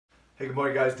Hey, good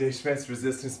morning guys. Dave Schmitz,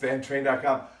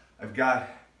 resistancebandtrain.com. I've got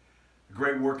a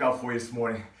great workout for you this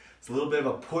morning. It's a little bit of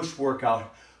a push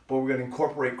workout, but we're going to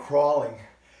incorporate crawling,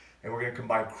 and we're going to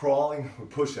combine crawling with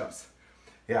push-ups.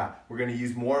 Yeah, we're going to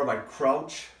use more of a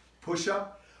crouch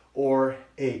push-up or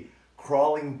a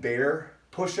crawling bear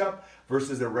push-up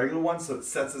versus a regular one, so it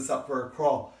sets us up for a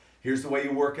crawl. Here's the way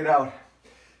you work it out.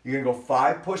 You're going to go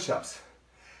 5 push-ups,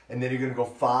 and then you're going to go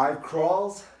 5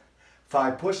 crawls,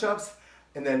 5 push-ups,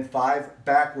 and then 5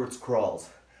 backwards crawls,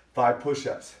 5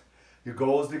 push-ups. Your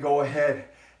goal is to go ahead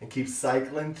and keep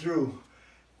cycling through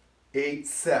 8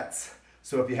 sets.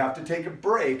 So if you have to take a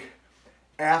break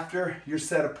after your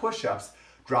set of push-ups,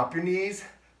 drop your knees,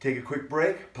 take a quick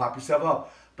break, pop yourself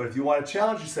up. But if you want to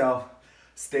challenge yourself,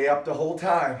 stay up the whole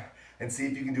time and see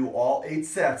if you can do all 8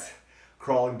 sets.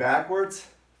 Crawling backwards,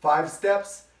 5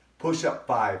 steps, push-up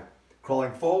 5.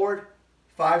 Crawling forward,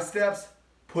 5 steps,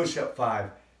 push-up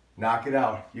 5. Knock it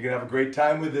out. You're going to have a great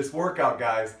time with this workout,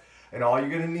 guys. And all you're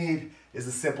going to need is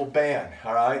a simple band,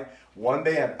 all right? One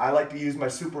band. I like to use my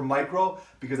Super Micro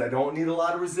because I don't need a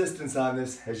lot of resistance on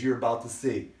this, as you're about to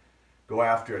see. Go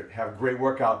after it. Have a great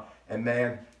workout. And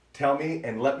man, tell me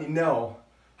and let me know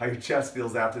how your chest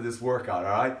feels after this workout,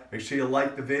 all right? Make sure you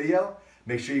like the video.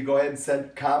 Make sure you go ahead and send a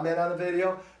comment on the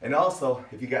video. And also,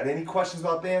 if you got any questions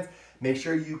about bands, make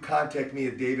sure you contact me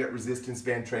at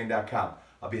dave@resistancebandtrain.com.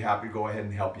 I'll be happy to go ahead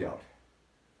and help you out.